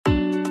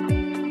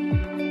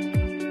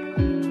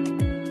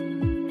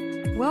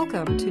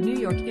Welcome to New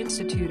York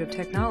Institute of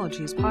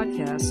Technology's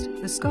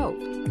podcast, The Scope.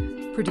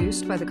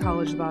 Produced by the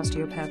College of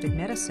Osteopathic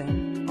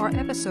Medicine, our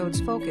episodes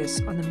focus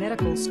on the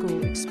medical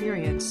school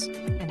experience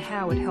and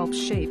how it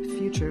helps shape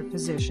future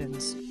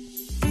physicians.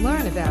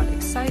 Learn about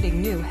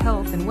exciting new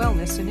health and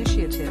wellness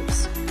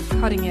initiatives,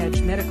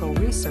 cutting-edge medical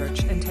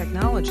research and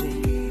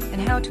technology, and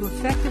how to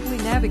effectively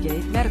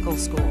navigate medical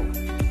school.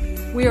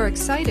 We are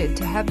excited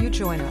to have you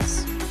join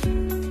us.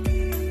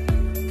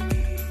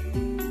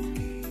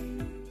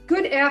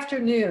 Good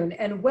afternoon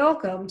and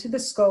welcome to the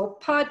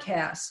Scope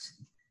podcast.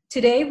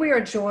 Today we are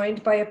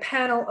joined by a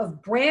panel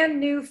of brand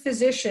new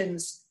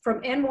physicians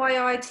from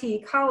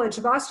NYIT College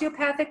of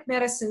Osteopathic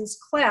Medicine's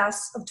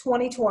class of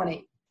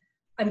 2020.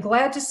 I'm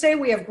glad to say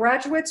we have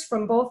graduates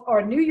from both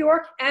our New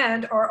York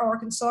and our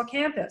Arkansas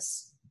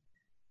campus.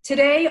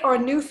 Today, our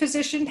new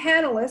physician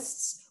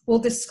panelists will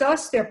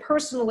discuss their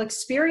personal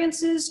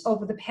experiences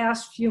over the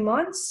past few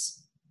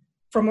months,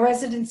 from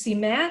residency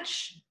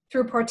match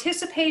through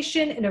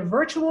participation in a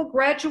virtual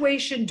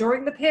graduation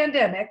during the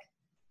pandemic,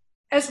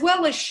 as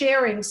well as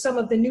sharing some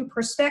of the new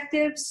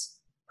perspectives,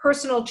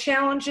 personal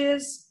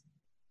challenges,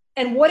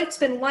 and what it's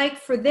been like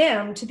for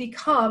them to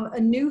become a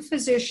new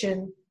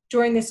physician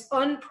during this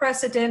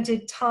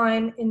unprecedented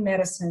time in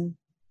medicine.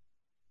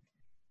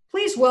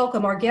 Please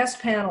welcome our guest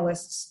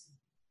panelists.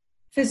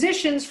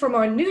 Physicians from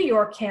our New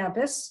York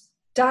campus,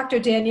 Dr.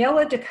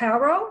 Daniela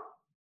DeCaro.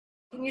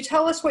 Can you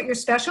tell us what your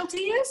specialty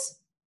is?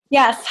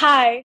 Yes,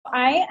 hi.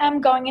 I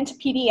am going into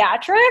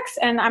pediatrics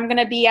and I'm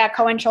going to be at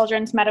Cohen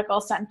Children's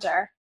Medical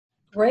Center.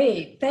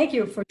 Great. Thank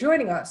you for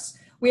joining us.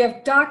 We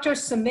have Dr.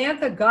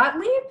 Samantha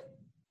Gottlieb.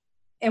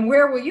 And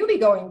where will you be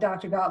going,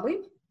 Dr.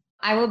 Gottlieb?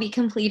 I will be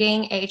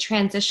completing a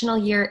transitional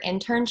year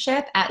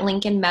internship at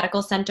Lincoln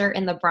Medical Center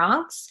in the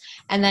Bronx,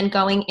 and then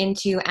going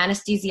into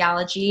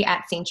anesthesiology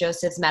at St.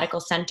 Joseph's Medical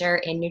Center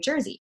in New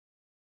Jersey.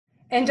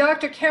 And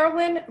Dr.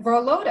 Carolyn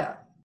Varlota.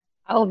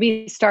 I will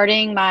be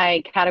starting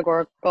my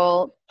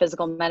categorical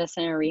physical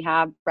medicine and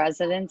rehab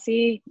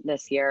residency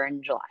this year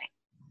in July.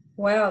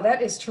 Wow,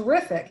 that is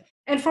terrific.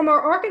 And from our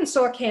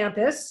Arkansas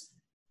campus,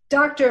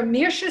 Dr.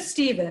 Mirsha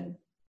Stephen.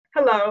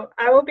 Hello,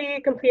 I will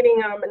be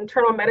completing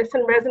internal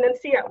medicine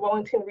residency at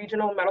Wellington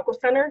Regional Medical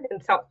Center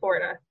in South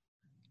Florida.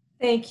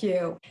 Thank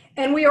you.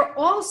 And we are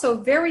also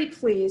very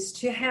pleased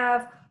to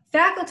have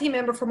faculty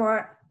member from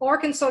our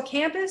Arkansas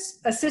campus,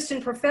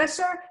 Assistant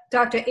Professor,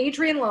 Dr.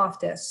 Adrienne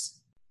Loftus.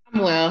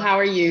 I'm well. How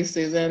are you,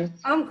 Susan?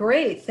 I'm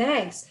great,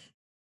 thanks.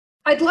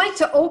 I'd like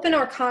to open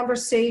our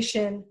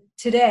conversation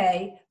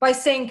today by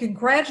saying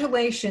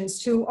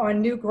congratulations to our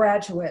new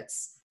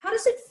graduates. How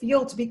does it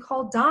feel to be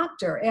called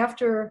doctor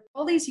after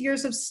all these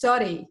years of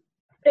study?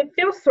 It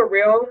feels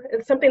surreal.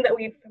 It's something that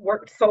we've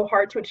worked so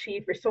hard to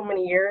achieve for so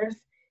many years,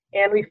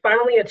 and we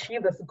finally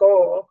achieved this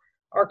goal.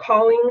 Our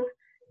calling,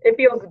 it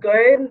feels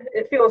good.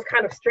 It feels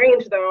kind of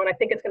strange, though, and I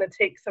think it's going to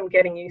take some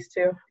getting used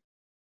to.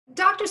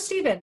 Dr.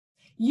 Stephen,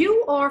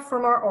 you are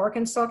from our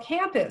Arkansas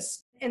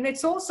campus, and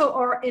it's also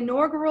our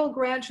inaugural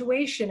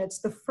graduation. It's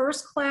the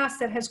first class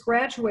that has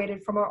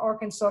graduated from our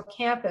Arkansas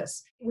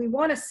campus. We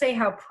want to say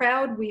how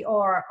proud we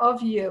are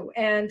of you,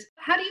 and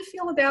how do you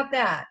feel about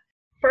that?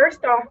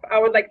 First off, I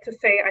would like to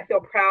say I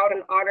feel proud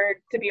and honored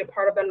to be a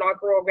part of the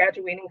inaugural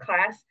graduating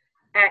class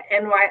at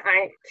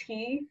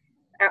NYIT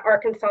at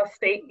Arkansas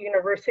State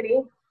University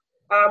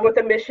with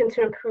a mission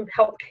to improve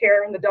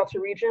healthcare in the Delta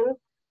region.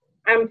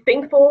 I'm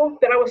thankful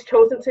that I was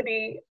chosen to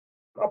be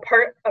a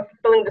part of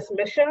fulfilling this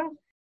mission.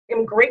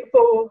 I'm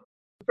grateful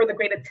for the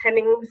great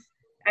attendings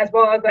as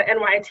well as the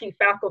NYIT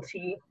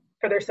faculty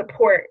for their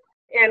support,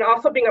 and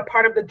also being a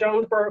part of the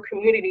Jonesboro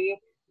community,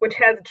 which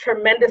has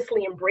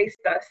tremendously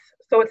embraced us.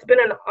 So it's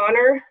been an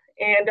honor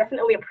and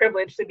definitely a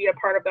privilege to be a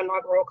part of the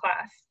inaugural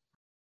class.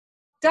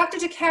 Dr.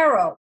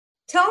 DeCaro,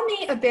 tell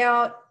me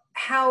about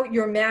how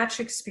your match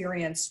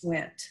experience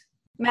went.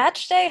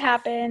 Match day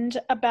happened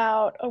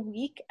about a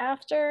week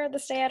after the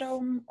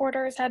stay-at-home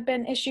orders had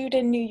been issued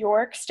in New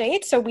York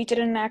State, so we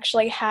didn't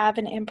actually have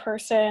an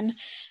in-person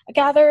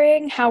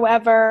gathering.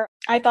 However,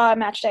 I thought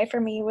match day for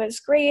me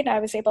was great. I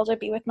was able to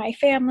be with my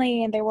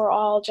family, and they were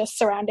all just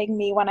surrounding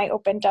me when I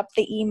opened up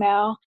the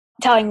email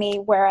telling me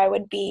where I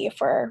would be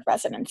for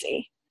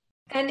residency.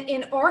 And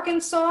in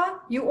Arkansas,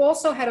 you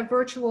also had a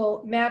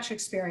virtual match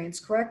experience,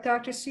 correct,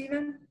 Dr.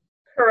 Stephen?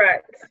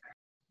 Correct.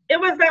 It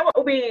was not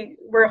what we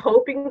were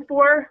hoping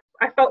for.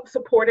 I felt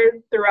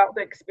supported throughout the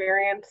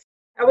experience.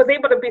 I was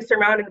able to be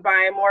surrounded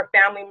by more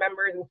family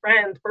members and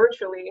friends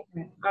virtually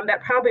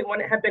that probably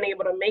wouldn't have been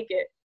able to make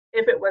it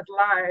if it was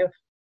live.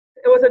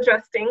 It was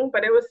adjusting,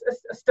 but it was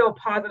still a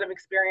positive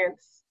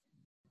experience.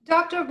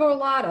 Dr.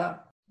 Varlota,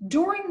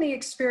 during the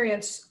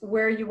experience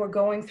where you were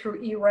going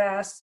through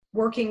ERAS,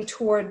 working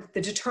toward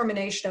the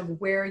determination of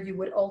where you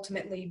would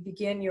ultimately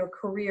begin your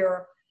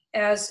career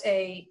as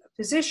a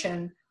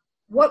physician,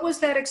 what was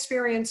that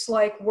experience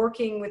like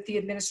working with the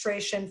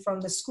administration from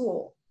the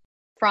school?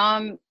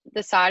 From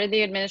the side of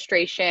the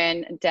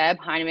administration, Deb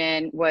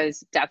Heineman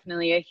was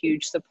definitely a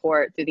huge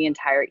support through the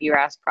entire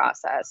ERAS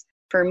process.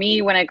 For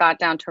me, when I got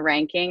down to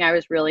ranking, I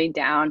was really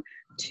down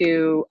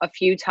to a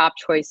few top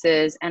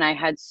choices, and I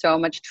had so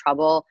much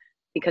trouble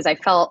because I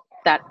felt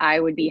that I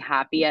would be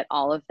happy at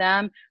all of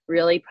them,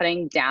 really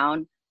putting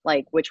down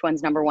like which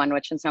one's number one,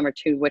 which one's number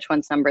two, which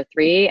one's number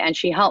three. And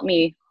she helped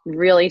me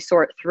really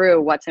sort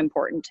through what's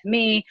important to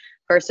me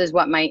versus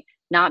what might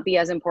not be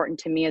as important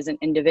to me as an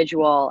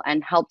individual,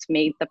 and helped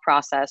make the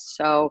process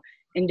so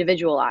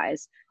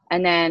individualized.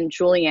 And then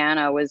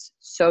Juliana was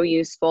so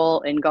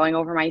useful in going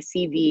over my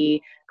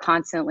CV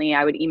constantly.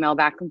 I would email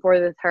back and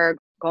forth with her,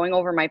 going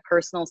over my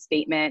personal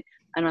statement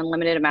an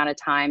unlimited amount of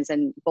times.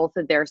 And both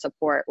of their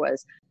support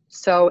was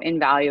so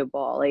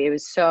invaluable. Like, it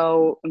was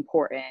so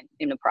important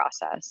in the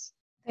process.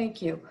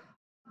 Thank you.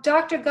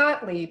 Dr.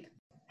 Gottlieb,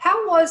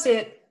 how was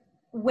it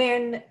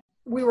when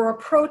we were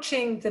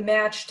approaching the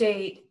match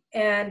date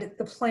and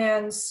the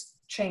plans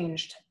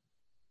changed?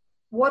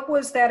 What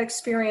was that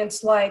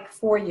experience like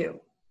for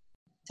you?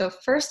 So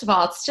first of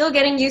all, it's still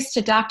getting used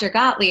to Dr.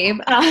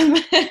 Gottlieb.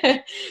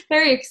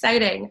 Very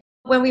exciting.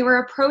 When we were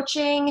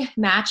approaching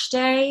match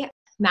day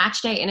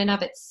in and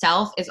of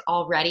itself is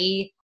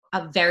already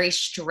a very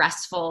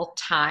stressful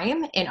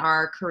time in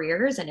our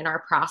careers and in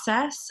our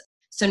process.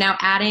 So now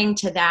adding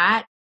to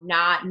that,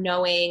 not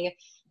knowing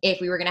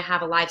if we were going to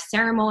have a live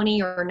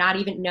ceremony, or not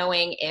even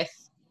knowing if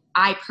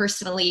I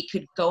personally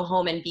could go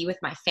home and be with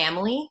my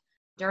family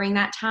during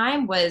that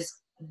time, was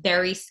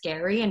very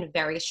scary and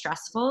very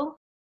stressful.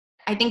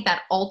 I think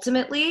that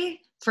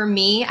ultimately, for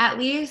me at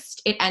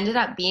least, it ended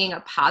up being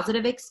a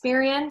positive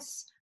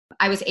experience.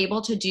 I was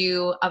able to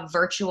do a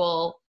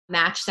virtual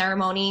match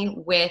ceremony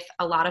with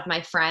a lot of my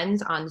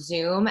friends on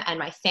Zoom and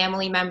my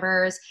family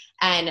members.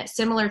 And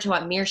similar to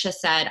what Mirsha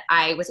said,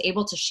 I was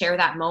able to share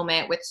that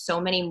moment with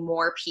so many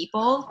more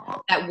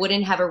people that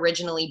wouldn't have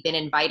originally been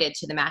invited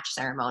to the match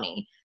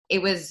ceremony.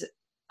 It was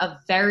a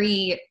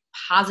very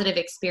positive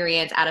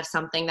experience out of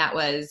something that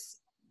was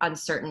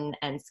uncertain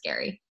and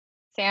scary.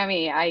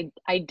 Sammy,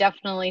 I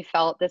definitely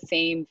felt the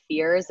same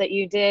fears that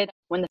you did.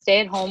 When the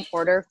stay-at-home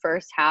order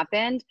first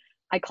happened,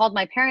 I called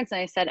my parents and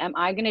I said, am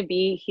I going to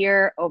be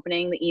here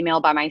opening the email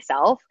by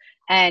myself?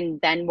 And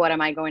then what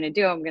am I going to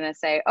do? I'm going to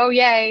say, oh,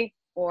 yay.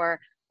 Or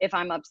if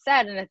I'm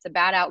upset and it's a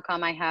bad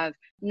outcome, I have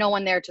no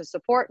one there to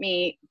support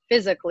me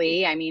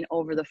physically, I mean,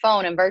 over the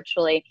phone and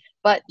virtually.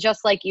 But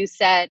just like you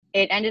said,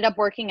 it ended up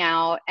working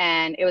out,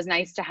 and it was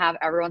nice to have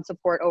everyone's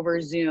support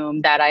over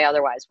Zoom that I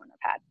otherwise wouldn't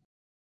have had.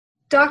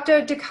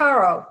 Dr.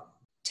 DeCaro,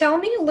 tell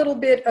me a little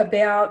bit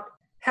about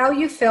how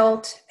you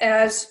felt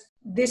as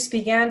this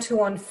began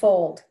to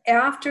unfold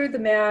after the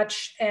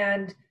match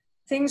and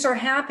things are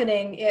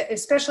happening,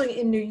 especially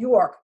in New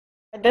York.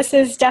 This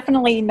is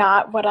definitely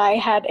not what I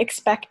had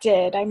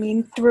expected. I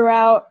mean,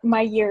 throughout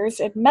my years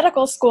in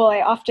medical school,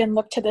 I often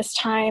looked to this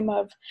time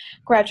of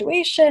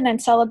graduation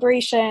and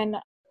celebration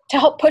to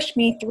help push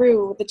me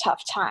through the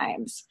tough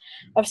times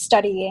of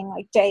studying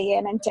like day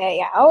in and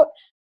day out,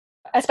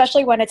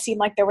 especially when it seemed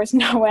like there was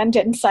no end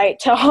in sight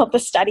to all the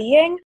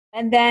studying.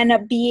 And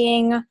then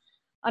being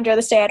under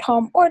the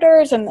stay-at-home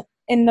orders and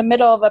in the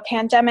middle of a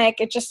pandemic,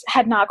 it just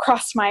had not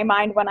crossed my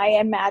mind when I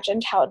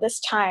imagined how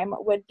this time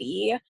would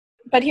be.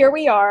 But here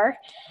we are,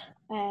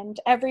 and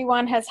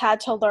everyone has had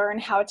to learn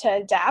how to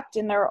adapt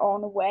in their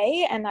own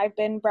way. And I've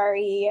been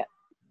very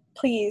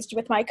pleased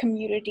with my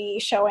community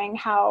showing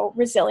how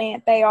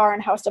resilient they are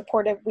and how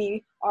supportive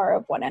we are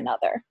of one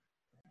another.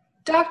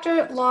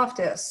 Dr.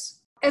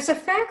 Loftus, as a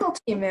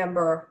faculty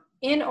member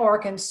in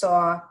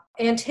Arkansas,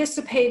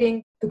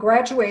 anticipating the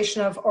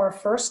graduation of our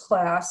first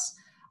class,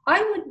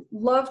 I would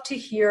love to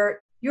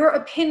hear your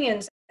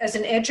opinions as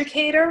an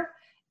educator,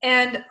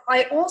 and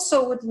I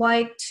also would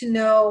like to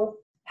know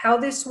how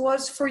this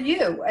was for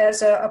you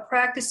as a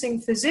practicing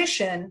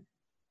physician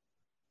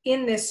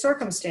in this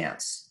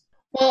circumstance.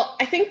 Well,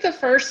 I think the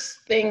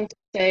first thing to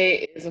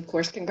say is, of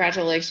course,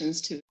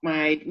 congratulations to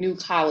my new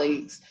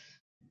colleagues.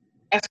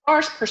 As far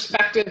as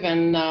perspective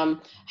and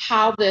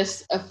how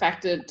this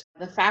affected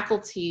the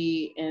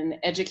faculty in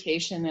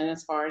education, and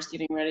as far as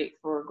getting ready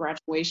for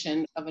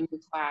graduation of a new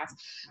class,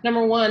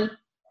 number one,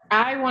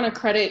 I want to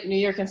credit New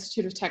York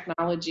Institute of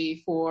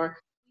Technology for,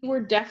 we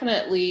were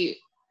definitely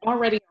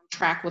already on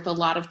track with a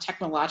lot of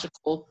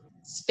technological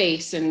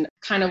space and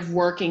kind of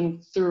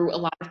working through a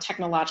lot of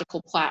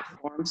technological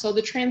platforms. So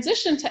the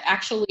transition to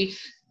actually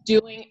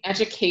doing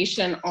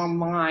education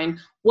online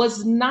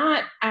was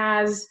not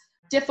as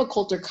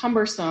difficult or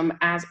cumbersome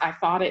as I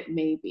thought it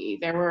may be.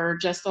 There were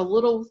just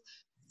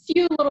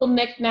few little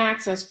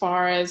knickknacks as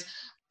far as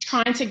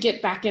trying to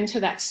get back into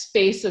that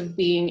space of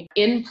being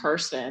in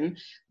person,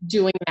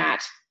 doing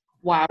that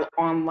while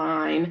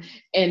online,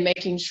 and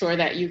making sure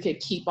that you could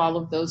keep all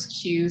of those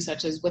cues,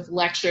 such as with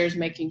lectures,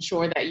 making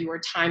sure that you were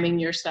timing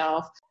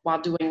yourself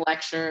while doing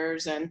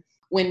lectures, and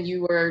when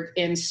you were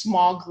in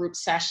small group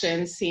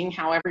sessions, seeing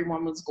how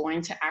everyone was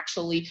going to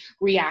actually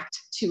react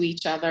to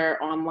each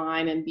other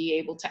online and be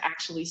able to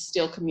actually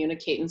still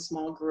communicate in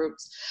small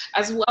groups,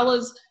 as well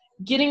as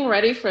getting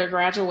ready for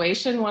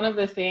graduation. One of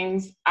the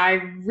things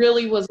I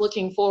really was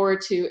looking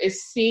forward to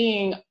is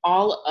seeing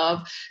all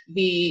of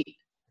the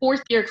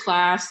fourth year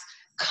class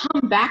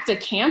come back to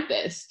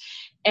campus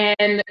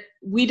And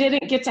we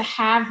didn't get to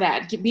have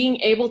that.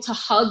 Being able to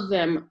hug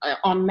them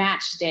on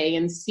match day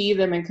and see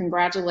them and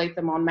congratulate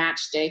them on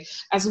match day,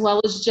 as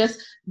well as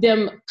just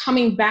them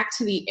coming back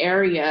to the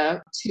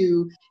area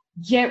to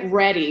get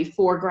ready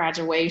for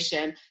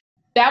graduation.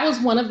 That was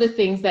one of the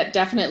things that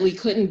definitely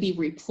couldn't be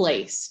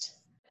replaced.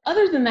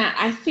 Other than that,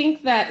 I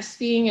think that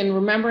seeing and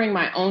remembering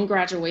my own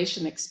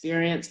graduation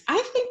experience,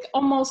 I think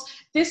almost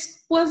this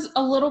was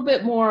a little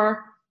bit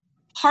more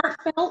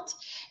heartfelt,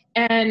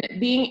 and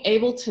being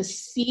able to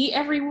see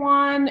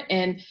everyone,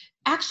 and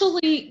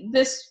actually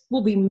this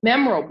will be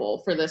memorable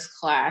for this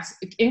class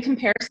in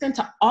comparison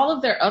to all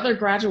of their other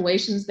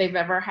graduations they've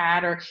ever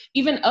had, or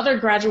even other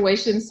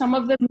graduations some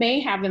of them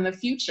may have in the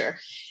future.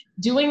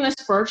 Doing this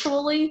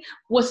virtually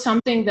was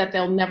something that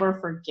they'll never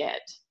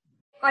forget.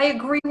 I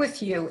agree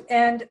with you.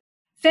 And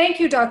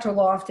thank you, Dr.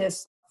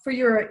 Loftus, for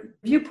your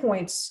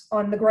viewpoints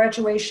on the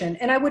graduation.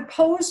 And I would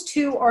pose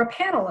to our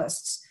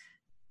panelists,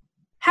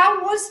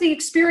 how was the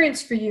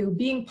experience for you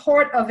being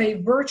part of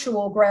a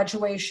virtual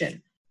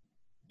graduation?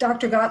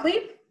 Dr.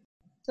 Gottlieb?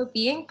 So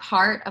being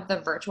part of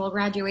the virtual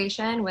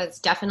graduation was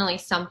definitely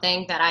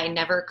something that I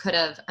never could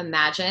have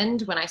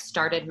imagined when I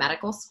started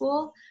medical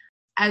school.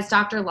 As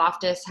Dr.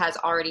 Loftus has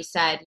already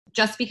said,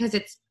 just because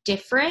it's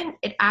different,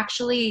 it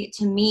actually,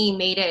 to me,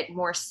 made it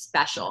more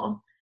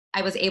special.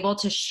 I was able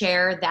to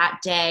share that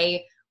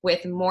day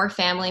with more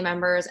family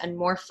members and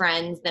more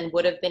friends than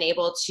would have been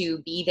able to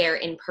be there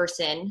in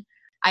person.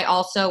 I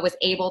also was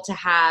able to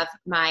have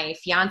my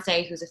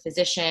fiance, who's a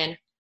physician,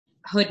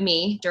 hood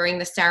me during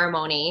the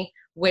ceremony,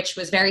 which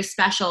was very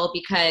special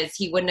because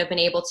he wouldn't have been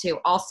able to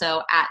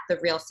also at the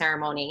real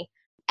ceremony.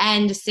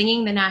 And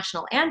singing the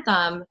national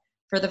anthem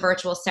for the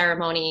virtual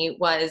ceremony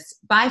was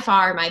by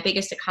far my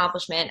biggest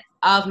accomplishment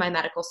of my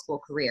medical school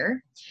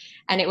career.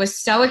 And it was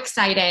so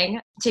exciting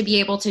to be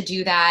able to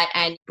do that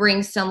and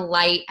bring some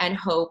light and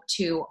hope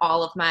to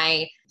all of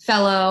my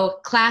fellow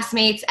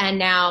classmates and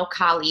now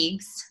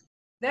colleagues.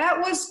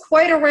 That was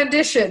quite a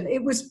rendition.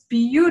 It was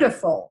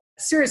beautiful.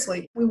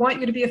 Seriously, we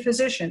want you to be a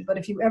physician, but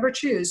if you ever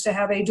choose to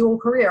have a dual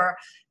career,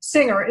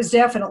 singer is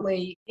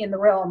definitely in the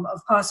realm of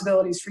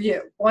possibilities for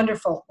you.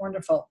 Wonderful,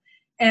 wonderful.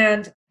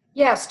 And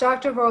yes,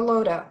 Dr.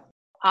 Varlota.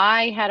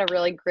 I had a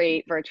really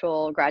great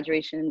virtual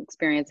graduation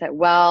experience at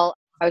Well.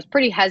 I was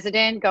pretty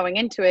hesitant going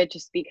into it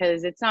just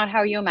because it's not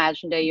how you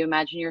imagined it. You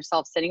imagine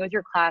yourself sitting with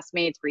your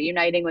classmates,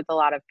 reuniting with a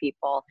lot of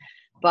people.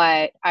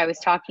 But I was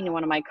talking to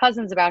one of my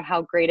cousins about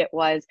how great it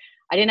was.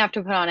 I didn't have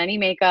to put on any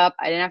makeup.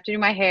 I didn't have to do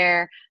my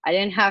hair. I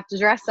didn't have to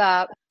dress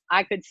up.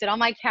 I could sit on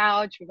my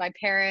couch with my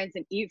parents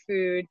and eat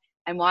food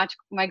and watch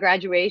my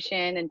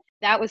graduation. And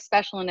that was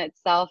special in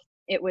itself.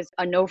 It was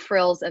a no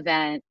frills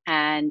event.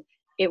 And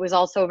it was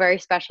also very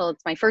special.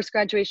 It's my first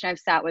graduation I've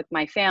sat with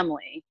my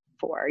family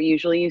for.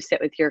 Usually you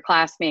sit with your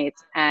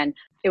classmates. And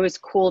it was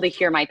cool to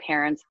hear my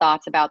parents'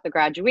 thoughts about the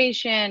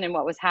graduation and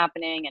what was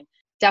happening. And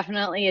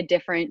definitely a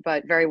different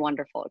but very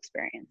wonderful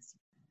experience.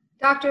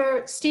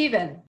 Dr.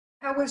 Stephen,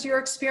 how was your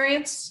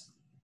experience?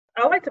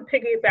 I like to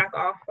piggyback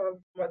off of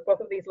what both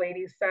of these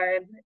ladies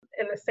said,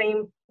 and the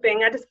same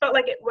thing. I just felt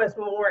like it was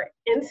more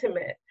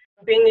intimate,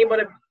 being able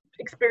to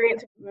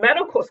experience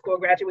medical school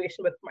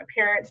graduation with my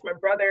parents, my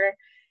brother,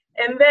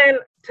 and then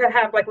to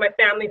have like my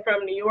family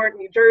from New York,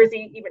 New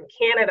Jersey, even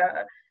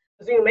Canada,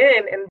 zoom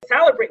in and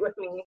celebrate with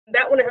me.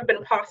 That wouldn't have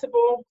been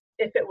possible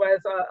if it was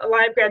a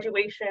live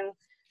graduation.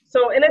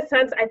 So in a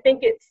sense, I think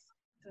it's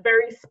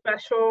very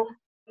special,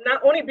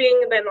 not only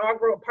being the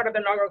inaugural part of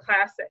the inaugural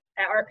class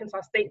at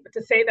Arkansas State, but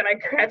to say that I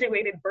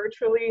graduated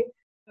virtually,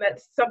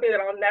 that's something that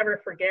I'll never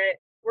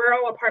forget. We're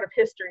all a part of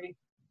history.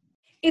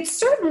 It's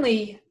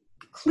certainly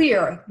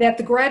clear that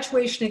the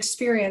graduation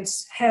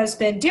experience has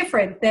been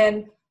different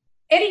than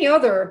any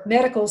other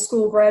medical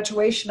school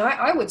graduation,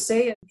 I would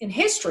say, in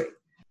history.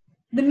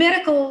 The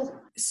medical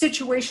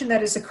situation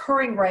that is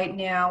occurring right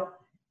now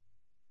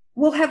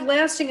will have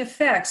lasting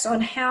effects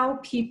on how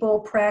people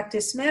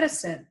practice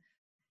medicine.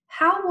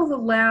 How will the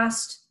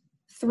last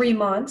 3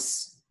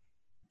 months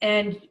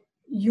and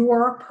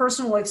your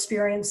personal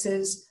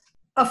experiences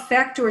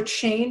affect or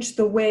change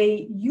the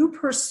way you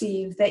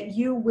perceive that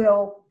you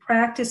will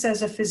practice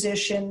as a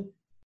physician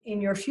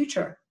in your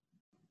future?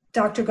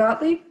 Dr.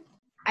 Gottlieb?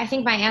 I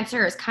think my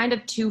answer is kind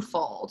of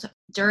twofold.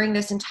 During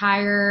this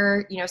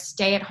entire,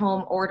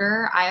 stay-at-home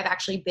order, I have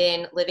actually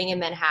been living in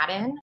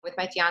Manhattan with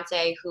my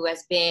fiance, who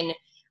has been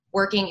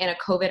working in a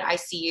COVID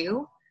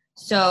ICU.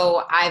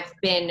 So I've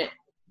been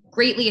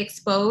greatly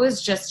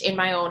exposed just in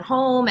my own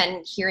home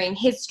and hearing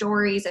his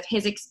stories of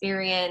his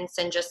experience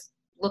and just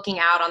looking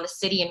out on the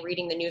city and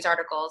reading the news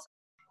articles.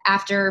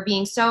 After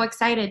being so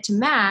excited to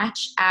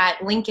match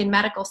at Lincoln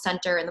Medical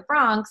Center in the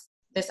Bronx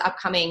this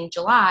upcoming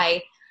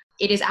July,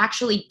 it is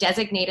actually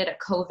designated a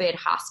COVID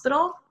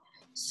hospital.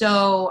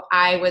 So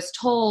I was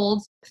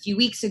told a few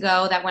weeks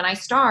ago that when I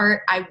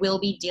start, I will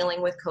be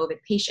dealing with COVID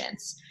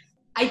patients.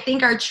 I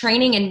think our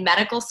training in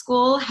medical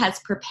school has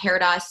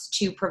prepared us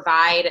to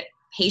provide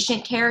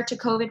patient care to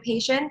COVID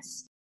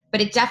patients, but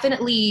it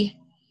definitely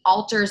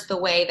alters the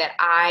way that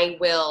I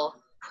will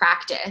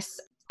practice.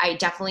 I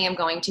definitely am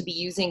going to be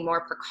using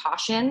more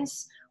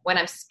precautions when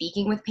I'm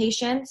speaking with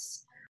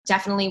patients,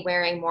 definitely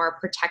wearing more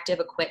protective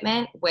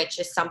equipment, which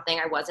is something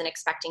I wasn't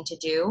expecting to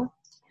do.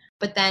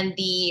 But then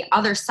the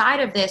other side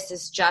of this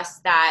is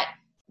just that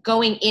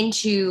going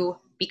into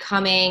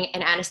becoming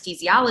an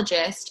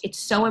anesthesiologist, it's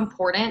so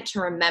important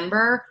to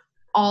remember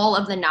all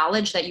of the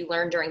knowledge that you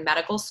learned during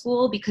medical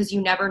school, because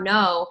you never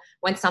know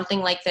when something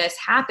like this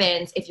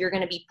happens, if you're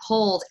going to be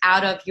pulled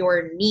out of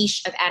your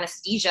niche of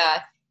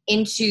anesthesia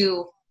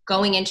into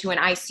going into an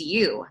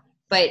ICU.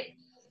 But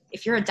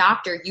if you're a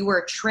doctor, you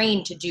were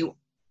trained to do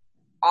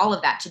all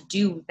of that, to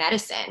do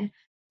medicine.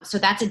 So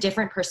that's a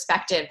different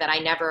perspective that I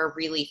never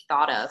really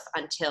thought of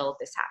until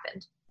this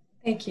happened.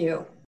 Thank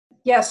you.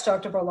 Yes,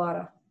 Dr.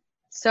 Berlotta.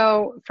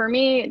 So for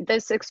me,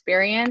 this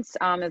experience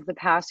of the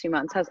past few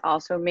months has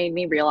also made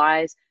me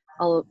realize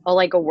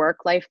like a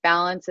work-life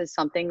balance is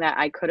something that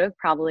I could have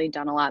probably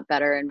done a lot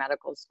better in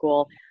medical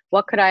school.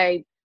 What could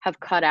I have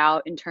cut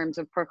out in terms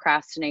of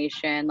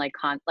procrastination? Like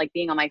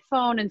being on my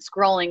phone and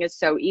scrolling is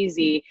so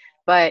easy,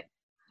 but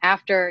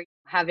after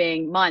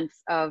having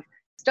months of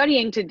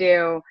studying to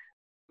do,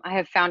 I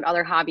have found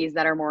other hobbies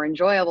that are more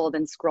enjoyable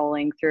than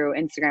scrolling through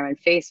Instagram and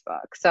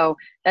Facebook. So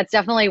that's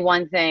definitely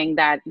one thing,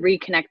 that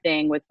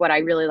reconnecting with what I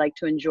really like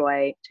to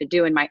enjoy to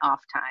do in my off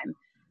time.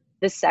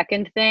 The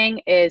second thing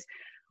is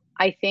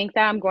I think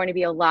that I'm going to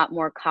be a lot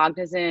more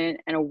cognizant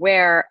and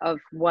aware of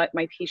what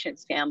my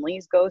patients'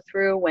 families go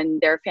through when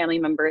their family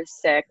member is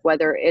sick,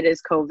 whether it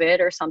is COVID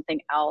or something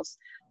else.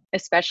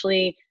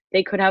 Especially,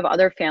 they could have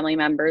other family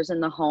members in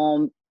the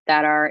home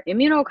that are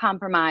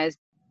immunocompromised.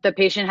 The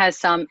patient has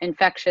some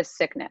infectious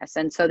sickness,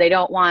 and so they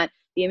don't want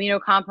the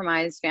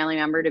immunocompromised family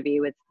member to be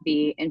with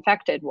the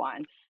infected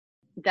one.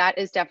 That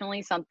is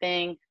definitely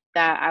something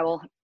that I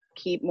will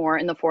keep more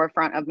in the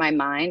forefront of my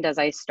mind as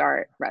I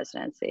start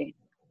residency.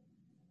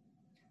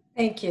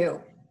 Thank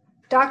you.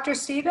 Dr.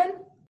 Stephen?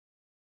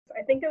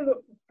 I think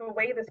the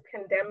way this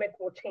pandemic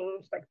will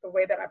change, like the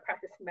way that I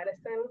practice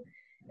medicine,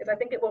 is I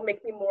think it will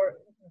make me more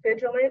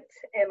vigilant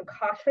and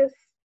cautious,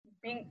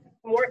 be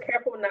more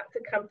careful not to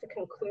come to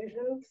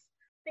conclusions.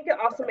 I think it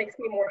also makes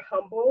me more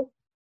humble,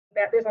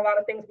 that there's a lot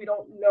of things we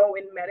don't know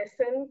in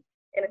medicine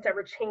and it's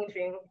ever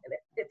changing. And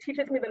it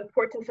teaches me the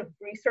importance of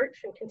research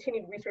and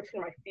continued research in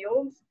my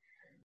fields.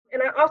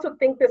 And I also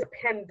think this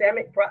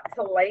pandemic brought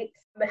to light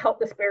the health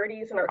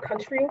disparities in our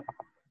country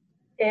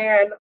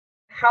and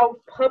how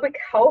public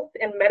health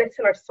and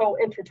medicine are so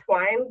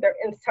intertwined, they're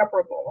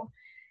inseparable.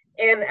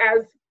 And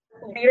as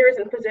leaders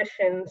and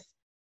physicians,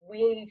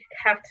 we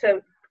have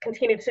to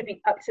continue to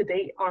be up to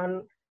date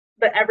on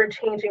the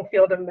ever-changing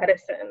field of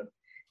medicine.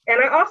 And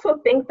I also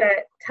think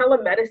that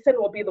telemedicine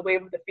will be the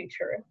wave of the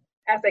future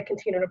as I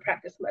continue to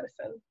practice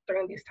medicine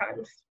during these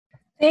times.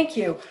 Thank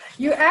you.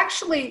 You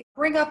actually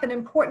bring up an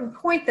important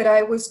point that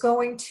I was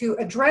going to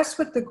address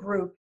with the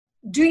group.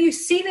 Do you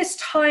see this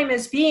time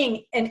as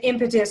being an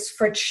impetus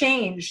for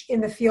change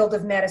in the field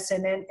of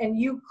medicine? And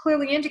you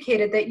clearly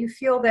indicated that you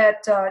feel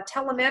that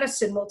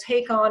telemedicine will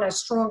take on a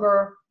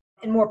stronger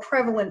and more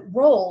prevalent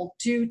role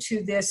due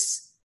to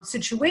this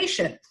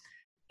situation.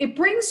 It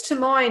brings to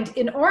mind,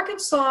 in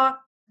Arkansas,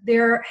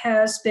 there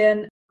has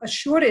been a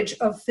shortage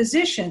of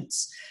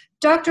physicians.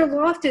 Dr.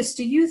 Loftus,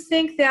 do you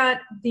think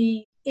that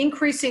the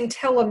increasing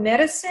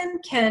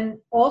telemedicine can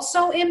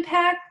also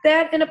impact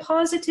that in a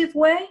positive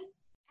way?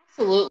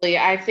 Absolutely.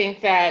 I think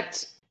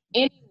that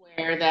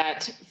anywhere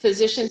that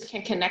physicians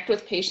can connect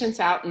with patients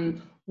out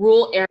in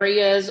rural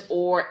areas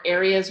or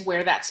areas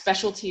where that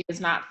specialty is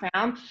not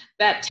found,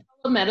 that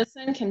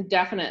telemedicine can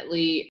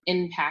definitely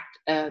impact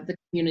the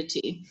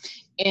community.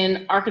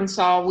 In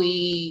Arkansas,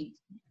 we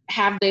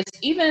have this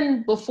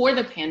even before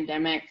the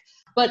pandemic,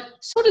 but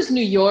so does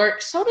New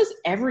York, so does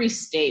every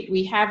state.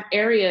 We have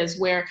areas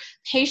where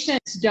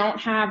patients don't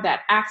have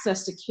that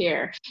access to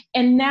care.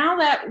 And now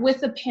that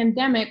with the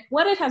pandemic,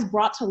 what it has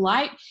brought to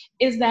light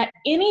is that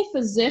any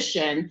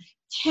physician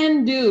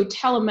can do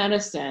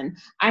telemedicine.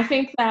 I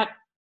think that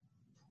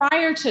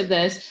prior to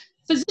this,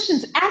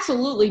 physicians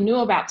absolutely knew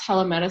about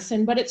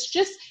telemedicine, but it's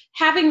just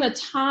having the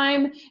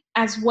time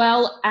as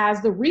well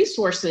as the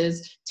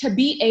resources to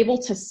be able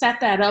to set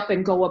that up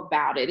and go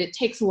about it. It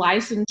takes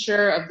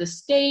licensure of the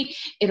state.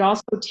 It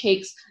also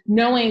takes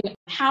knowing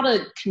how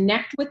to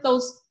connect with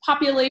those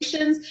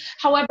populations.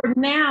 However,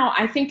 now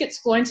I think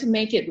it's going to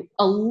make it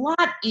a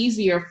lot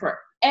easier for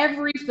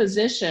every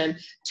physician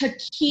to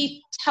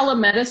keep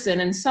telemedicine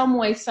in some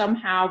way,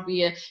 somehow,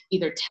 via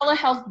either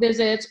telehealth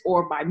visits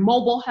or by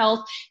mobile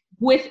health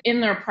within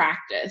their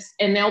practice.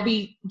 And they'll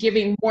be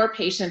giving more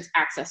patients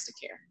access to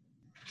care.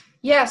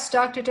 Yes,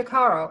 Dr.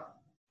 DeCaro.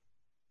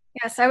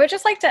 Yes, I would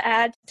just like to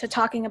add to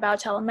talking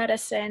about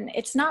telemedicine.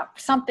 It's not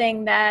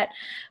something that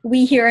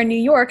we here in New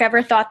York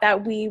ever thought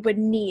that we would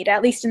need.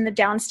 At least in the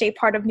downstate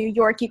part of New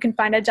York, you can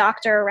find a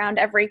doctor around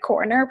every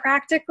corner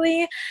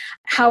practically.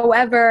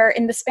 However,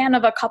 in the span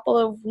of a couple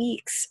of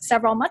weeks,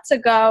 several months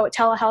ago,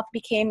 telehealth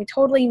became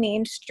totally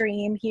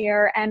mainstream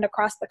here and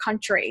across the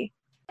country.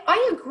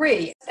 I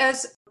agree.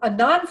 As a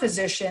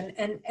non-physician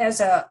and as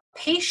a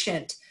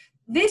patient,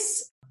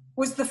 this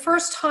was the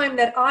first time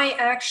that I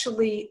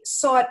actually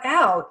sought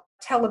out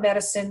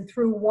telemedicine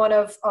through one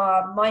of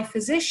my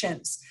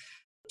physicians.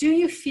 Do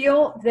you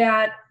feel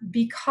that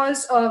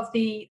because of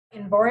the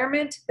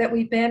environment that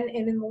we've been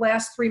in the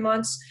last 3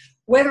 months,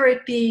 whether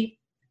it be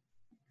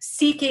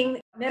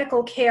seeking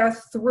medical care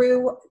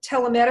through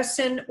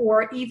telemedicine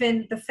or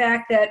even the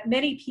fact that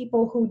many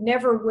people who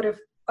never would have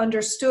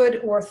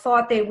understood or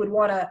thought they would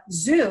want to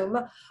Zoom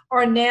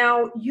are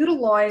now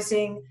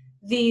utilizing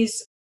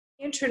these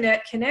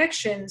internet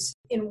connections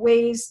in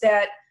ways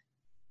that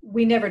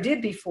we never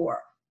did before?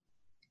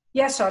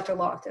 Yes, Dr.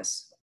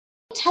 Loftus.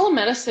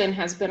 Telemedicine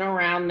has been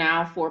around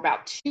now for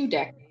about 2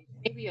 decades,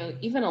 maybe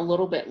even a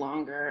little bit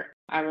longer.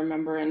 I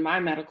remember in my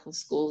medical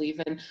school,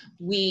 even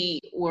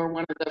we were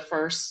one of the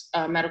first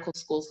medical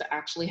schools to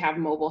actually have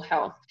mobile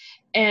health.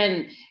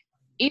 And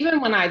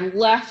even when I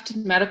left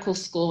medical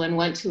school and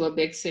went to a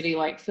big city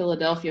like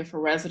Philadelphia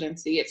for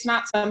residency, it's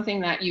not something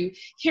that you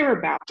hear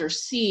about or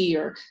see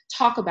or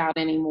talk about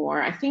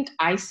anymore. I think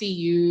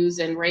ICUs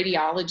and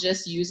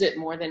radiologists use it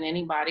more than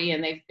anybody,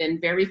 and they've been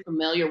very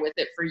familiar with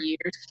it for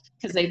years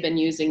because they've been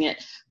using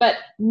it. But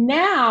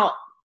now,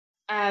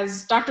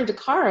 as Dr.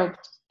 DeCaro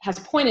has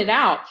pointed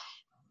out,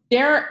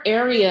 there are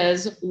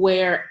areas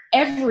where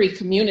every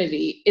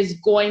community is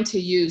going to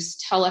use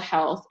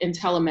telehealth and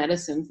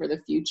telemedicine for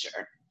the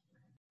future.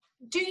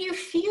 Do you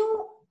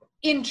feel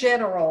in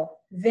general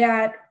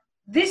that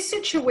this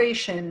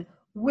situation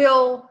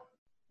will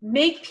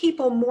make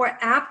people more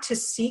apt to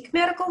seek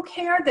medical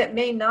care that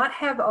may not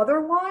have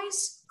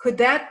otherwise? Could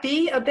that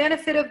be a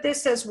benefit of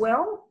this as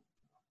well?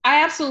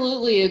 I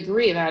absolutely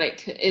agree that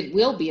it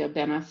will be a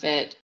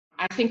benefit.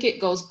 I think it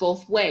goes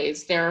both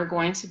ways. There are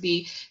going to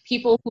be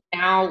people who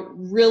now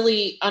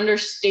really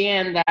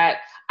understand that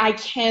I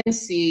can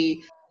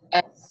see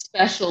a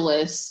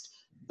specialist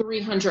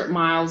 300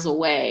 miles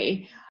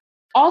away.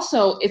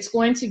 Also, it's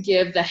going to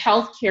give the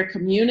healthcare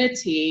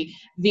community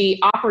the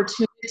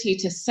opportunity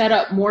to set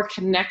up more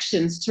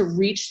connections to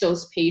reach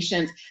those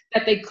patients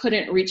that they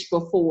couldn't reach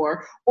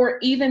before, or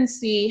even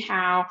see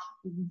how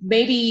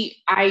maybe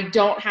I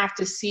don't have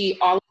to see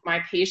all of my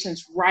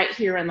patients right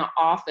here in the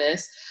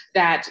office,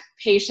 that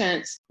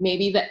patients,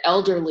 maybe the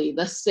elderly,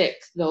 the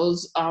sick,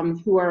 those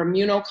who are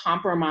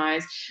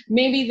immunocompromised,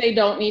 maybe they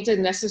don't need to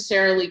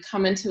necessarily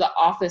come into the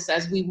office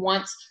as we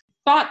once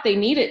thought they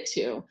needed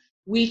to.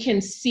 We can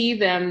see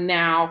them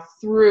now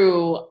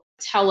through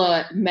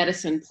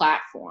telemedicine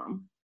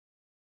platform.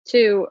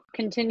 To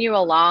continue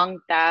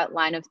along that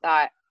line of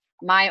thought,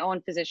 my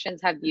own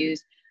physicians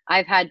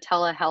I've had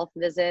telehealth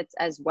visits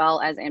as well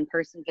as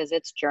in-person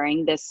visits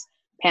during this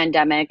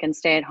pandemic and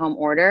stay-at-home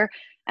order.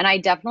 And I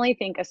definitely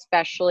think,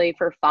 especially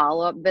for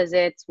follow-up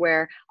visits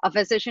where a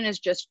physician is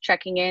just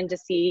checking in to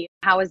see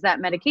how is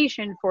that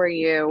medication for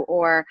you,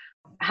 or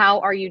how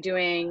are you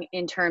doing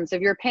in terms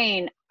of your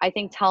pain, I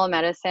think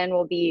telemedicine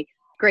will be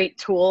a great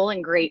tool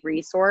and great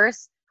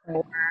resource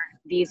for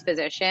these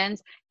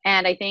physicians.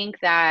 And I think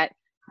that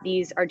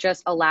these are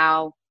just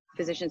allow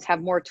physicians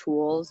have more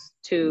tools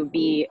to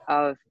be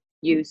of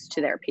use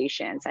to their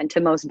patients and to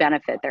most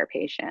benefit their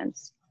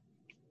patients.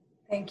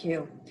 Thank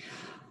you.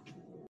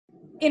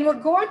 In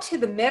regard to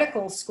the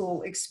medical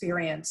school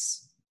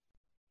experience,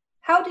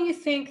 how do you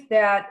think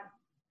that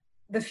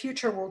the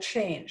future will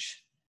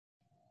change?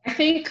 I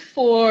think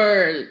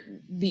for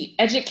the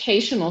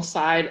educational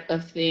side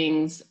of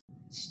things,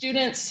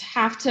 students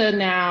have to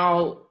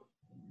now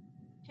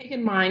take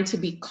in mind to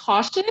be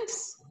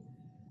cautious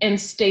and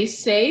stay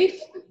safe,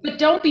 but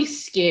don't be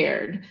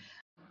scared.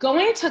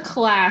 Going to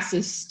class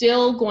is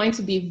still going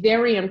to be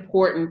very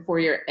important for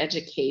your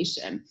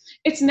education.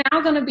 It's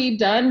now going to be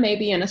done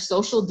maybe in a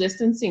social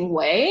distancing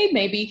way.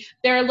 Maybe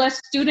there are less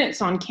students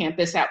on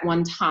campus at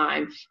one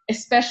time,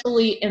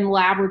 especially in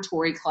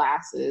laboratory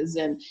classes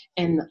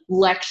and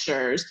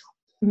lectures.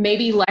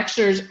 Maybe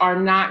lectures are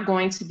not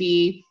going to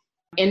be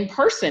in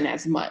person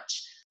as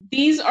much.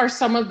 These are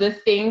some of the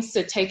things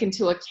to take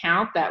into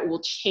account that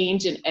will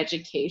change in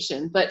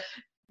education. But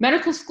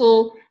medical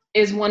school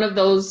is one of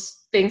those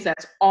things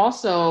that's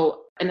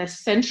also an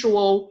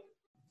essential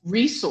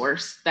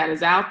resource that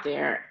is out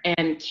there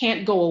and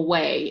can't go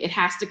away. It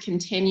has to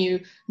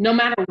continue no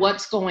matter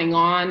what's going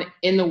on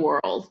in the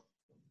world.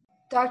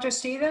 Dr.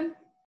 Stephen?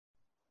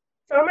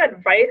 Some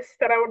advice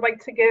that I would like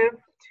to give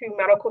to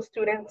medical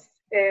students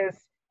is,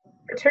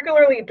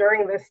 particularly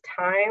during this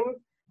time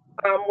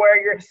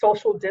where you're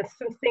social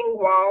distancing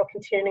while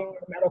continuing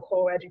your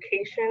medical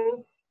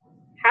education,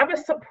 have a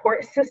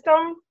support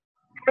system,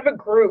 have a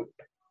group,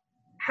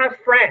 have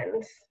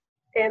friends,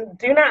 and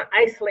do not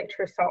isolate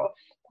yourself.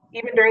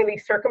 Even during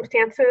these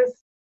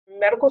circumstances,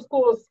 medical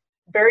school is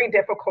very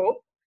difficult,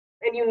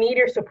 and you need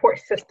your support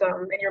system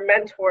and your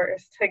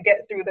mentors to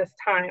get through this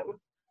time.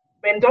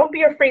 And don't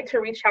be afraid to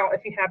reach out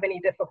if you have any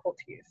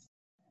difficulties.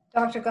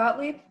 Dr.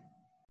 Gottlieb?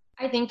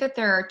 I think that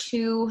there are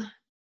two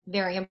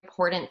very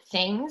important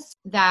things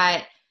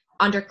that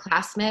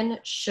underclassmen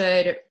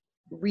should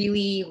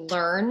really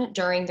learn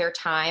during their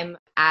time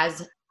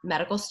as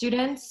medical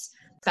students,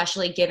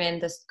 especially given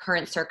the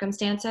current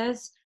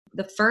circumstances.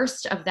 The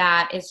first of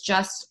that is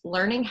just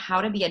learning how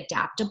to be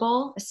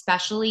adaptable,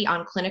 especially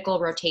on clinical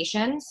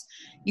rotations.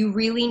 You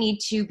really need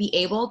to be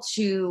able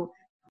to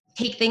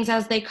take things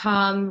as they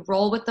come,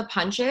 roll with the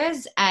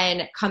punches,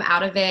 and come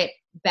out of it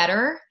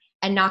better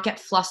and not get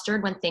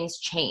flustered when things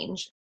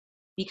change,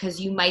 because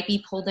you might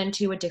be pulled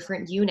into a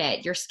different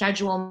unit. Your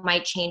schedule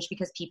might change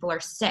because people are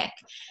sick.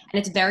 And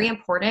it's very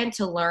important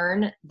to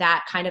learn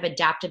that kind of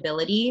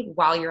adaptability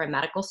while you're a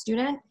medical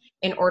student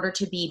in order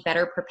to be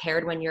better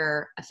prepared when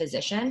you're a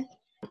physician.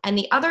 And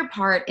the other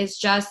part is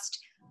just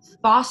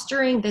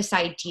fostering this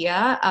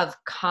idea of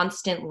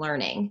constant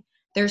learning.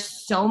 There's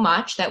so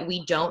much that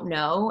we don't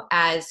know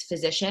as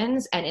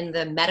physicians and in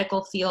the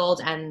medical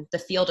field and the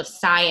field of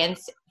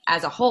science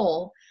as a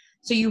whole.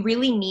 So you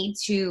really need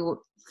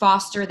to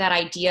foster that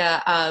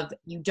idea of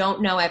you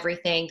don't know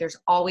everything, there's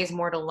always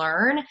more to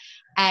learn,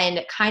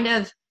 and kind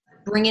of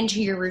bring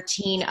into your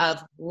routine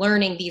of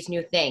learning these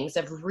new things,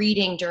 of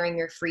reading during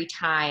your free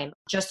time,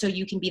 just so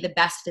you can be the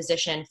best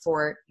physician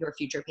for your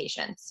future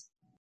patients.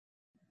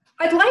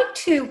 I'd like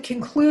to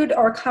conclude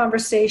our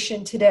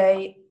conversation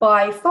today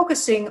by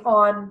focusing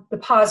on the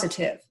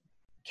positive.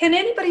 Can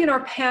anybody in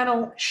our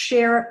panel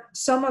share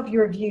some of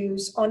your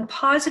views on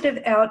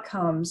positive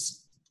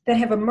outcomes that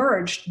have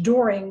emerged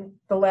during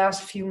the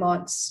last few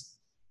months,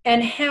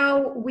 and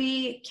how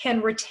we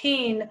can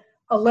retain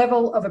a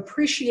level of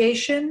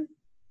appreciation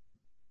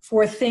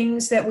for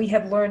things that we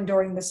have learned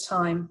during this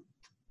time?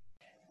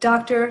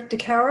 Dr.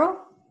 DeCaro?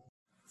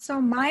 So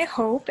my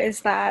hope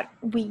is that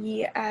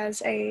we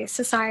as a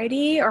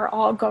society are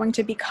all going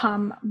to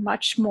become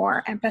much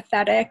more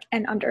empathetic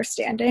and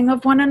understanding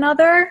of one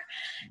another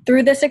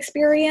through this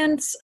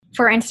experience.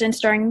 For instance,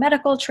 during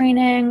medical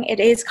training, it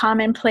is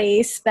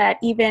commonplace that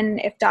even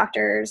if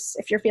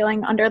you're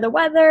feeling under the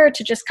weather,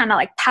 to just kind of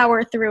like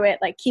power through it,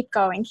 like keep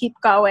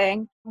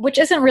going, which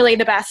isn't really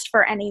the best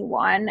for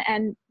anyone.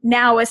 And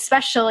now,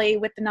 especially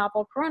with the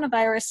novel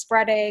coronavirus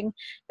spreading,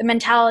 the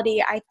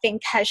mentality, I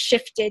think, has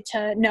shifted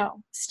to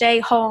no,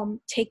 stay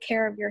home, take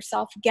care of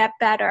yourself, get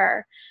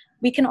better.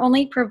 We can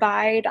only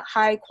provide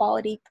high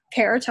quality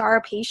care to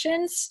our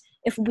patients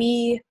if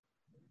we,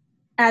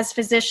 as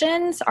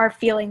physicians, are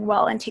feeling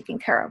well and taking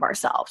care of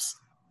ourselves.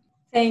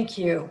 Thank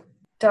you.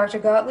 Dr.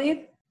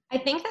 Gottlieb? I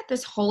think that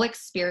this whole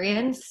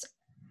experience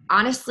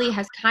honestly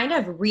has kind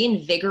of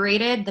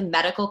reinvigorated the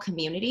medical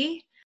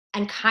community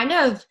and kind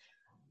of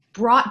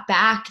brought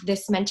back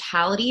this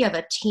mentality of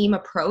a team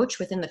approach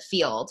within the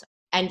field.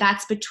 And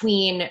that's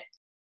between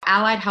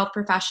allied health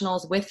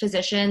professionals with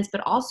physicians,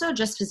 but also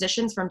just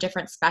physicians from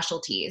different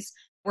specialties.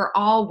 We're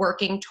all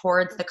working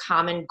towards the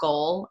common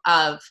goal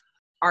of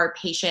our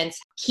patients,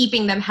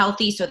 keeping them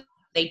healthy so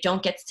they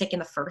don't get sick in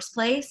the first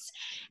place.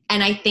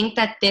 And I think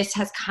that this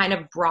has kind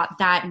of brought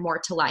that more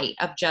to light,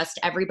 of just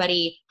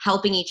everybody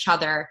helping each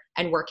other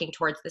and working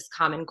towards this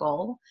common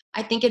goal.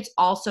 I think it's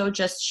also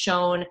just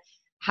shown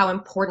how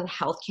important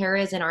healthcare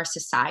is in our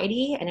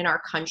society and in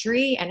our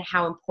country, and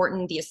how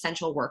important the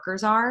essential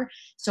workers are.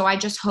 So I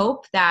just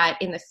hope that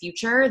in the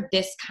future,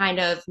 this kind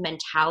of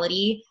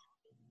mentality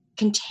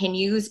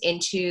continues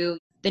into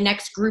the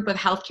next group of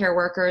healthcare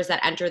workers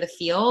that enter the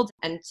field,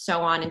 and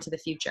so on into the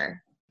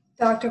future.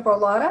 Dr.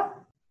 Barlotta?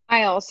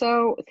 I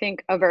also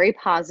think a very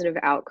positive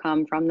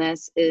outcome from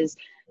this is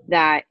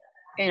that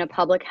in a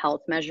public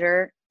health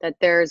measure, that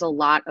there's a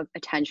lot of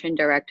attention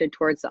directed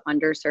towards the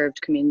underserved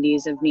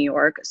communities of New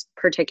York,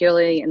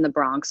 particularly in the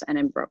Bronx and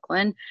in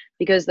Brooklyn,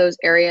 because those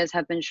areas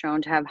have been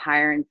shown to have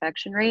higher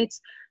infection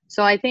rates.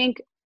 So I think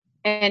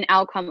an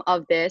outcome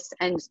of this,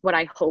 and what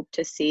I hope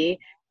to see,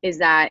 is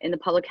that in the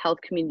public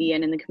health community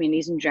and in the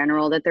communities in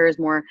general, that there is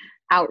more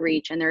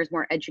outreach and there is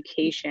more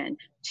education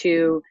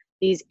to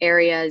these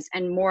areas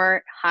and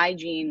more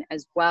hygiene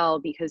as well,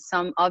 because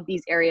some of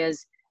these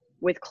areas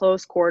with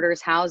close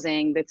quarters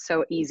housing, that's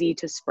so easy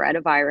to spread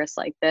a virus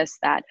like this,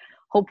 that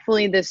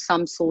hopefully there's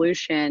some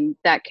solution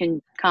that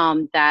can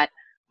come that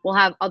will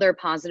have other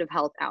positive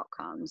health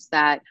outcomes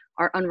that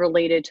are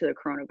unrelated to the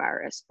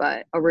coronavirus,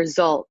 but a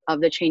result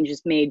of the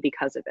changes made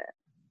because of it.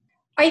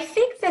 I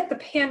think that the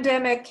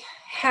pandemic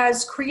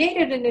has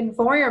created an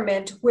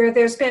environment where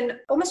there's been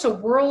almost a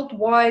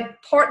worldwide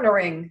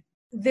partnering.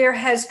 There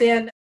has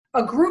been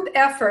a group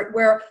effort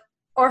where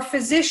our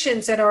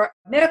physicians and our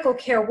medical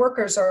care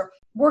workers are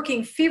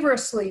working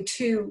feverishly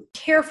to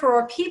care for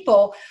our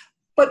people,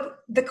 but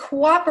the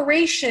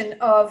cooperation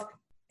of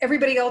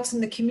everybody else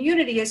in the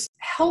community is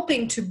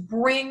helping to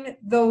bring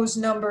those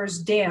numbers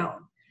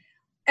down.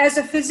 As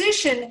a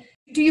physician,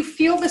 do you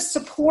feel the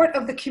support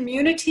of the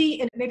community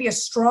in maybe a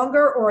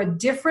stronger or a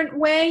different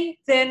way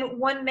than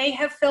one may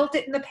have felt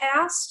it in the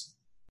past?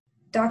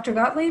 Dr.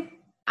 Gottlieb?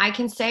 I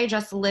can say,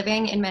 just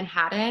living in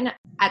Manhattan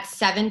at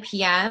 7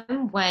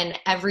 p.m. when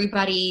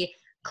everybody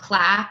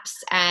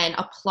claps and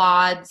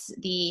applauds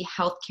the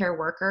healthcare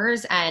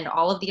workers and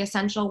all of the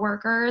essential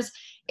workers,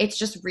 it's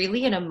just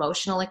really an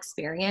emotional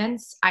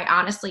experience. I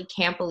honestly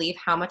can't believe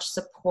how much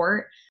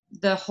support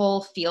the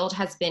whole field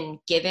has been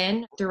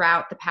given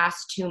throughout the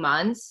past 2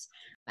 months.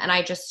 And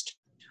I just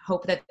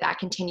hope that that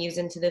continues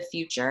into the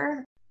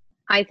future.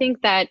 I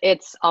think that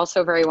it's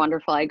also very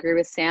wonderful. I agree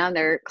with Sam.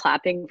 They're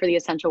clapping for the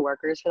essential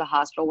workers, for the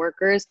hospital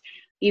workers.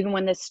 Even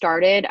when this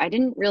started, I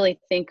didn't really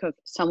think of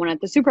someone at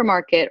the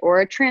supermarket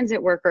or a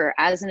transit worker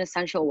as an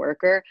essential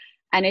worker.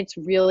 And it's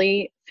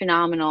really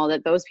phenomenal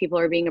that those people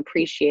are being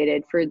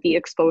appreciated for the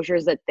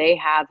exposures that they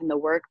have and the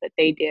work that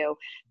they do,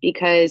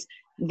 because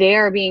they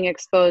are being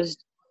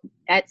exposed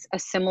at a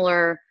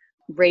similar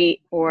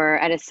rate or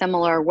at a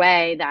similar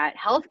way that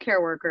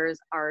healthcare workers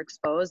are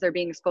exposed. They're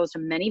being exposed to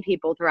many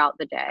people throughout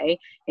the day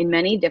in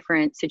many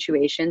different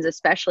situations,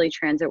 especially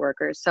transit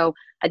workers. So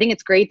I think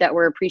it's great that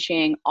we're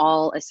appreciating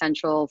all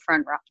essential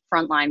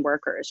frontline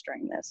workers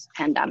during this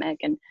pandemic.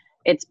 And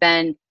it's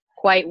been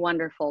quite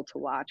wonderful to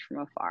watch from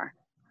afar.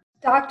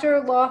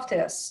 Dr.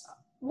 Loftus,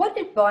 what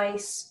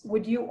advice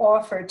would you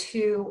offer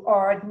to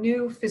our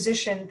new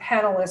physician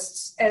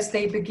panelists as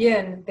they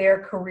begin their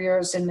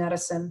careers in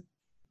medicine?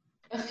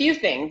 A few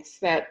things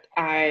that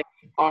I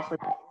offer.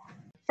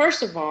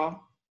 First of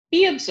all,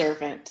 be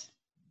observant.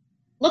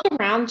 Look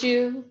around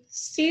you,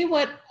 see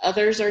what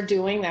others are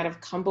doing that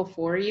have come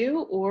before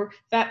you or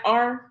that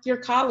are your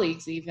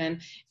colleagues even,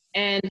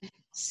 and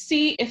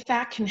see if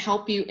that can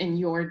help you in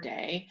your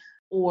day,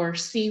 or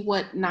see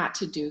what not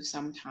to do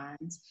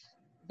sometimes.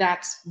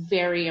 That's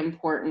very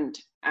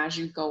important as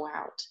you go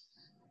out.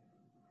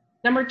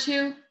 Number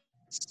 2,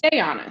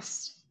 stay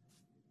honest.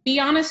 Be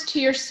honest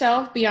to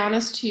yourself, be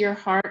honest to your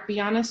heart,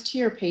 be honest to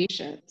your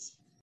patients.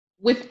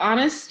 With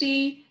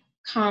honesty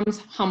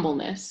comes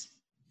humbleness.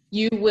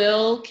 You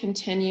will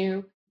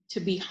continue to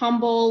be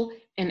humble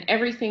in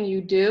everything you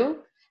do,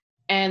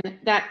 and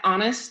that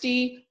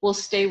honesty will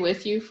stay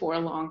with you for a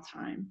long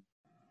time.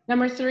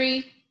 Number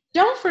 3,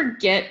 don't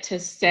forget to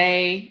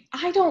say,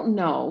 I don't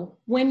know,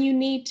 when you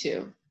need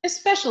to,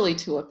 especially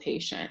to a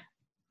patient.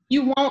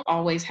 You won't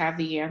always have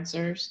the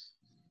answers.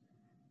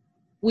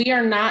 We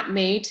are not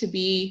made to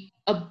be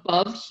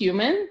above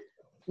human.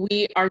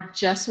 We are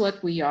just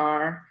what we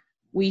are.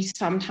 We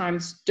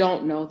sometimes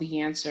don't know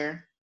the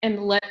answer,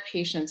 and let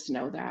patients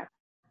know that.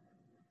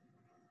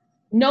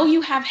 Know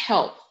you have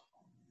help.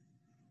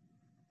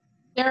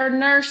 There are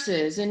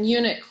nurses and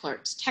unit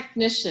clerks,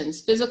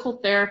 technicians,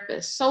 physical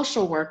therapists,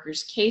 social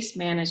workers, case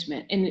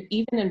management, and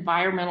even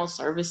environmental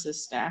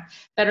services staff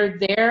that are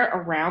there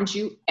around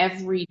you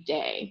every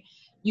day.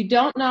 You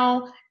don't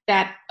know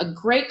that a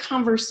great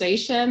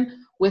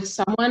conversation with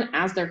someone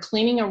as they're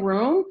cleaning a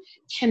room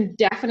can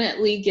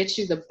definitely get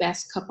you the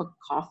best cup of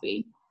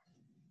coffee.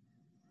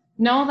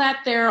 Know that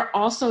there are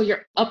also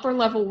your upper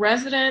level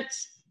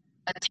residents,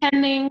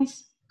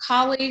 attendings,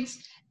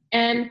 colleagues,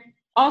 and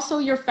also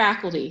your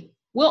faculty.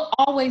 We'll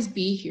always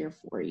be here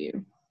for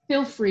you.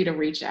 Feel free to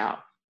reach out.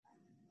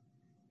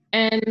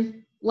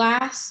 And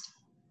last,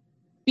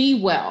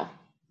 be well.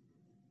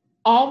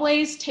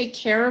 Always take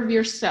care of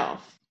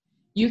yourself.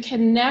 You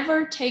can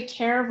never take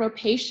care of a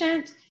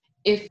patient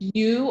if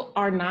you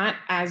are not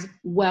as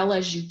well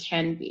as you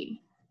can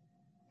be.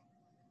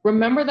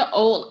 Remember the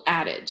old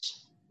adage,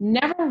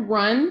 never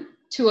run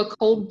to a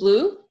cold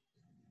blue.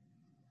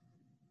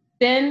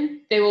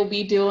 Then they will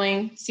be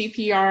doing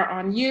CPR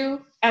on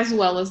you as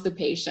well as the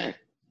patient.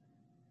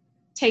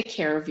 Take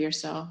care of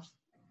yourself.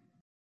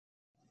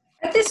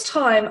 At this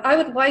time, I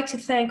would like to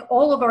thank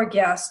all of our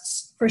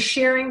guests for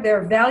sharing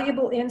their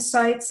valuable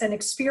insights and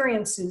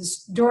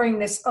experiences during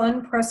this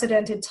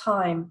unprecedented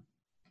time.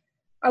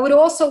 I would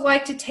also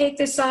like to take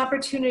this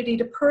opportunity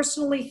to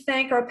personally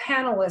thank our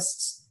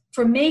panelists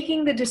for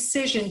making the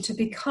decision to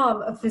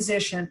become a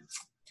physician.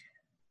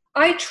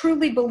 I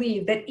truly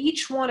believe that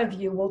each one of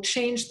you will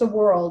change the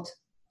world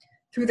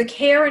through the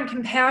care and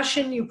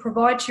compassion you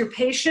provide to your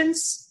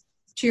patients,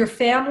 to your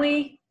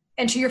family,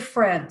 and to your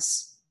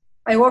friends.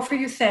 I offer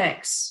you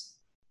thanks.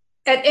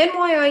 At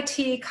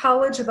NYIT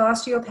College of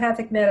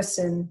Osteopathic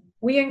Medicine,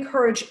 we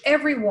encourage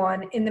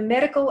everyone in the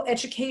medical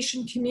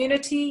education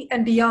community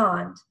and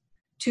beyond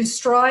to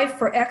strive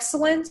for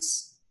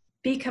excellence,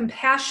 be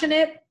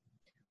compassionate,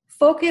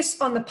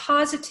 focus on the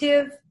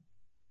positive,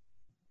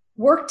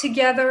 work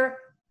together,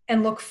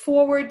 and look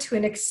forward to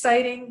an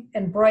exciting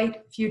and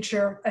bright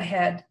future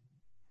ahead.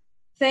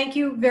 Thank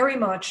you very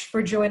much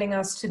for joining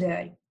us today.